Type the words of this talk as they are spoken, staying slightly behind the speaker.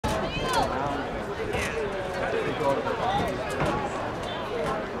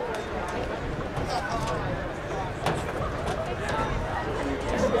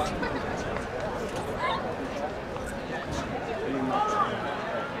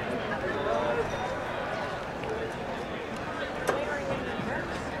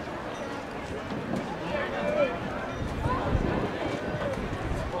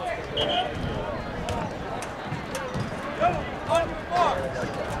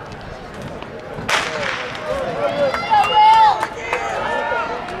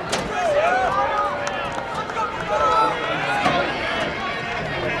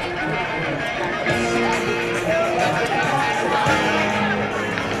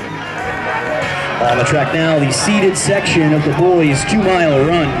On the track now, the seeded section of the boys' 2-mile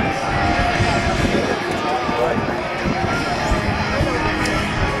run.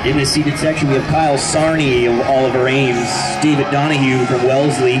 In the seeded section, we have Kyle Sarney of Oliver Ames, David Donahue from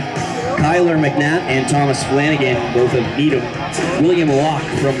Wellesley, Kyler McNatt and Thomas Flanagan, both of Needham, William Locke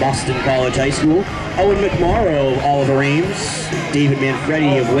from Boston College High School, Owen McMorrow of Oliver Ames, David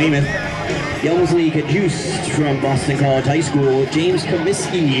Manfredi of Weymouth, Yelmsley Cajuste from Boston College High School, James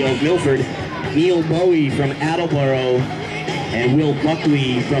Comiskey of Milford, Neil Bowie from Attleboro, and Will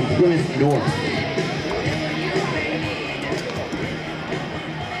Buckley from Plymouth North.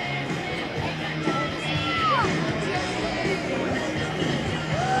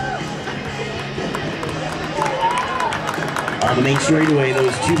 On the main straightaway,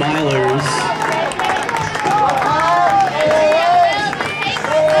 those 2-milers.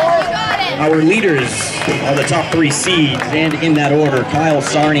 Our leaders are the top 3 seeds, and in that order, Kyle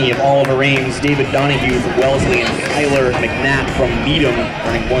Sarney of Oliver Ames, David Donahue from Wellesley, and Kyler McNatt from Needham,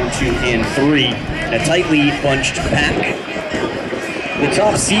 running 1, 2, and 3. A tightly bunched pack. The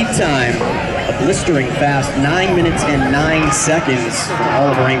top seed time, a blistering fast 9 minutes and 9 seconds from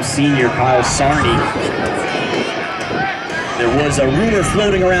Oliver Ames senior Kyle Sarney. There was a rumor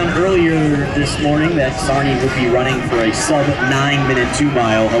floating around earlier this morning that Sarney would be running for a sub-9-minute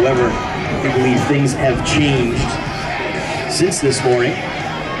 2-mile. However, we believe things have changed since this morning.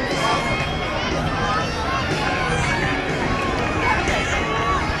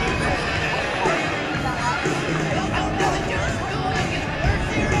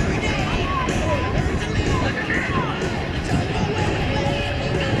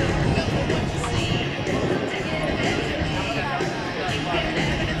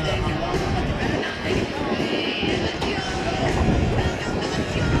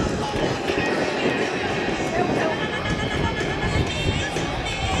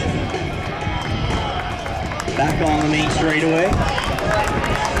 Back on the main straightaway,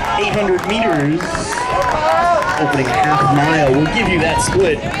 800 meters, opening half-mile. We'll give you that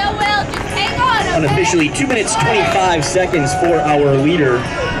split. Unofficially, 2 minutes 25 seconds for our leader.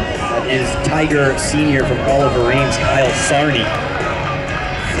 That is Tiger senior from Oliver Ames, Kyle Sarney.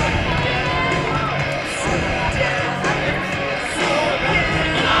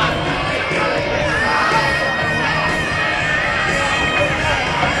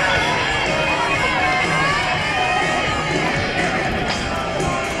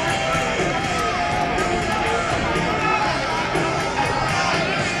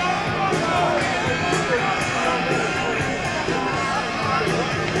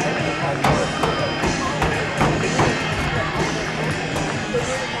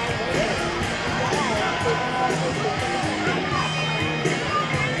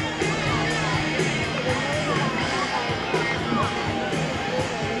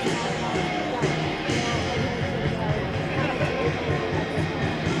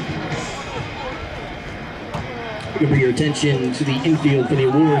 Bring your attention to the infield for the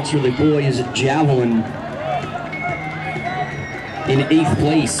awards for the boys javelin. In 8th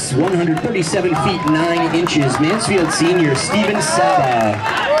place, 137 feet 9 inches, Mansfield senior Stephen Saba.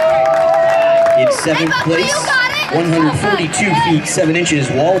 In 7th place, 142 feet 7 inches,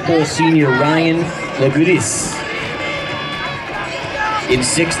 Walpole senior Ryan Lagudis. In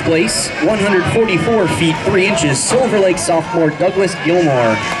 6th place, 144 feet 3 inches, Silver Lake sophomore Douglas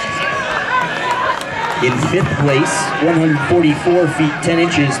Gilmore. In 5th place, 144 feet 10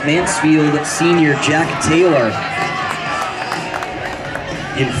 inches, Mansfield senior Jack Taylor.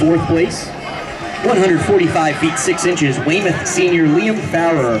 In 4th place, 145 feet 6 inches, Weymouth senior Liam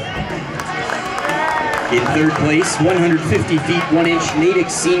Farrer. In 3rd place, 150 feet 1 inch,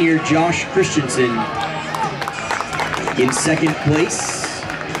 Natick senior Josh Christensen. In 2nd place,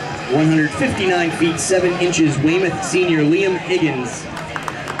 159 feet 7 inches, Weymouth senior Liam Higgins.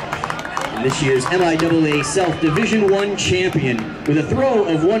 This year's MIAA South Division I champion with a throw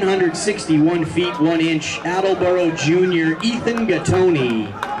of 161 feet 1 inch, Attleboro junior Ethan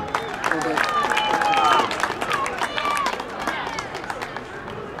Gattoni.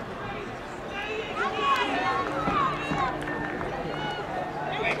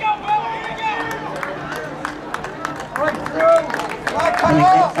 Coming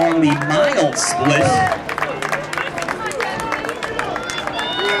up on the mile split.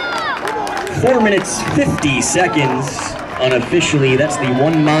 4 minutes 50 seconds unofficially. That's the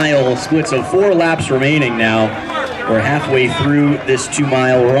 1-mile split, so 4 laps remaining now. We're halfway through this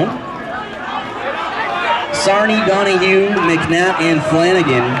 2-mile run. Sarney, Donahue, McNatt, and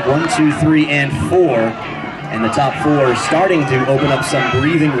Flanagan, 1, 2, 3, and 4. And the top 4 starting to open up some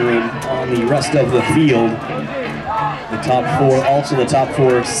breathing room on the rest of the field. The top 4, also the top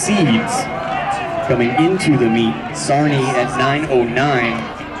 4 seeds. coming into the meet. Sarney at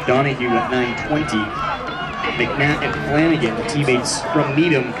 9:09, Donahue at 9:20. McNatt and Flanagan, teammates from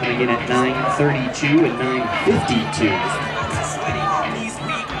Needham, coming in at 9:32 and 9:52.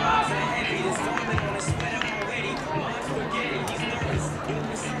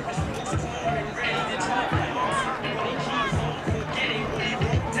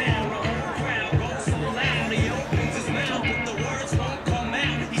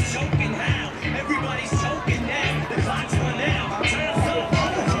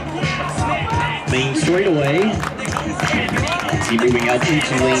 Main straightaway. He moving out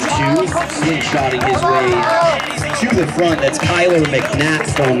into lane 2, slingshotting his way to the front. That's Kyler McNatt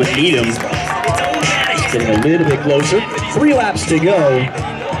from Needham. Getting a little bit closer. 3 laps to go.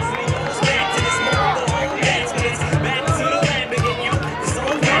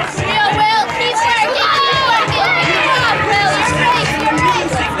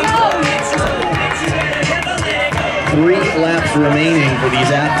 Three laps remaining for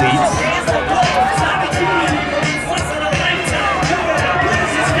these athletes.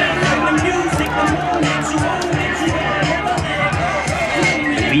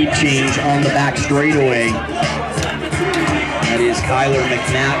 Lead change on the back straightaway. That is Kyler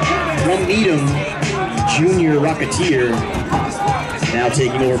McNatt from Needham, junior Rocketeer, now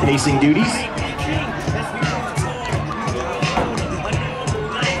taking over pacing duties.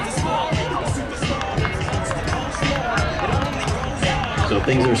 So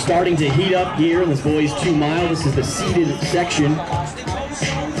things are starting to heat up here in this boys 2 mile. This is the seated section.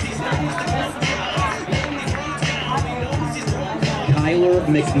 Kyler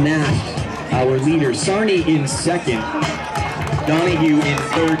McNatt, our leader. Sarney in second. Donahue in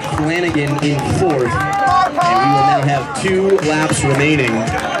third. Flanagan in fourth. And we will now have 2 laps remaining.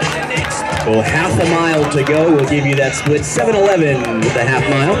 Well, half a mile to go. We'll give you that split. 7:11 with the half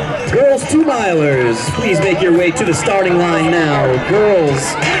mile. Girls 2 milers, please make your way to the starting line now.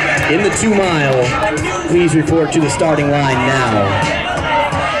 Girls in the 2 mile, please report to the starting line now.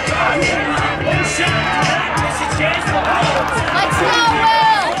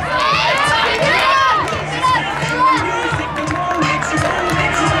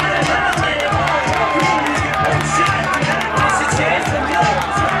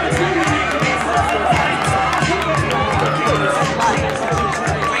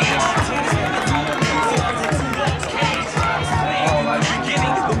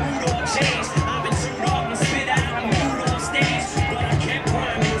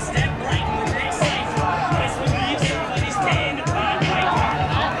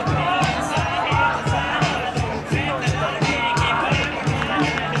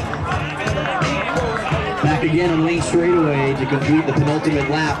 Again on lane straightaway to complete the penultimate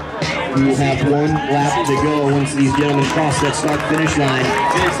lap. We will have 1 lap to go once these gentlemen cross that start-finish line.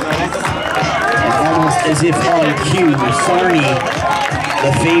 And almost as if on cue, Sarney,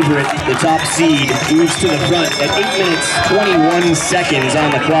 the favorite, the top seed, moves to the front at 8 minutes 21 seconds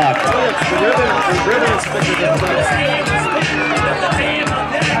on the clock.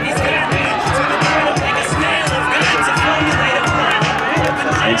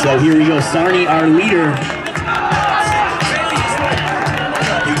 And so here we go, Sarney, our leader.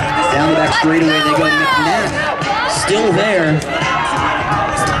 Down the back straightaway they go. McNatt still there,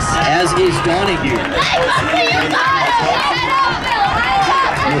 as is Donahue.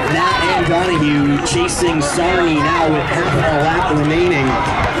 McNatt and Donahue chasing Sarney now with half a lap remaining.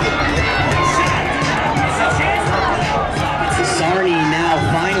 Sarney now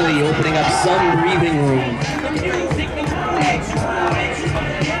finally opening up some breathing room.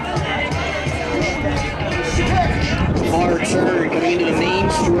 Hard turn coming into the main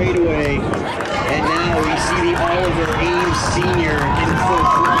straightaway, and now we see the Oliver Ames Senior in full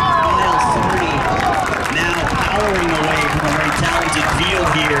front. Kyle Sarney now powering away from a very talented field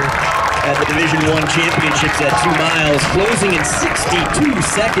here at the Division I Championships at 2 miles, closing in 62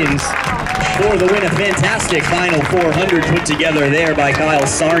 seconds for the win. A fantastic final 400 put together there by Kyle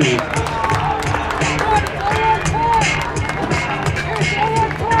Sarney.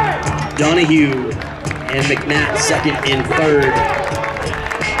 Donahue and McNatt second and third.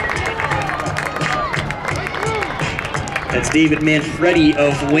 That's David Manfredi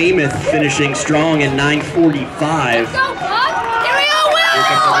of Weymouth finishing strong in 9:45. Here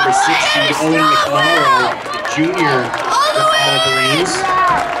comes number 6 seed Owen McMorrow, the junior from Oliver Ames.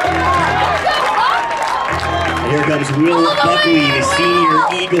 And here comes Will Buckley, the senior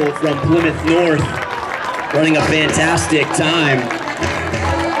Eagle from Plymouth North, running a fantastic time.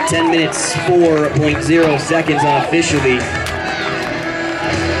 10 minutes, 4.0 seconds unofficially.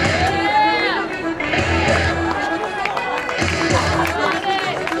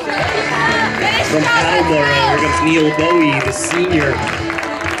 From Attleboro, here comes Neil Bowie, the senior.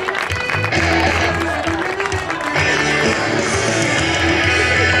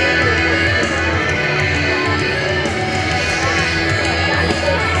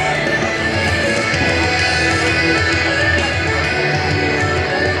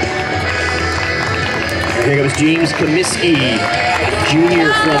 Here comes James Comiskey,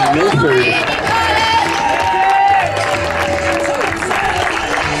 junior from Milford.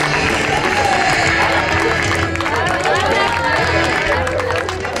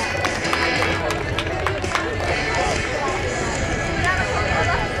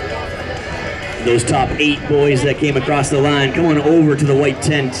 Those top 8 boys that came across the line, come on over to the white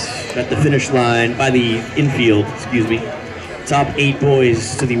tent at the finish line, by the infield, excuse me. Top 8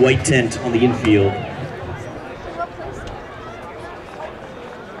 boys to the white tent on the infield.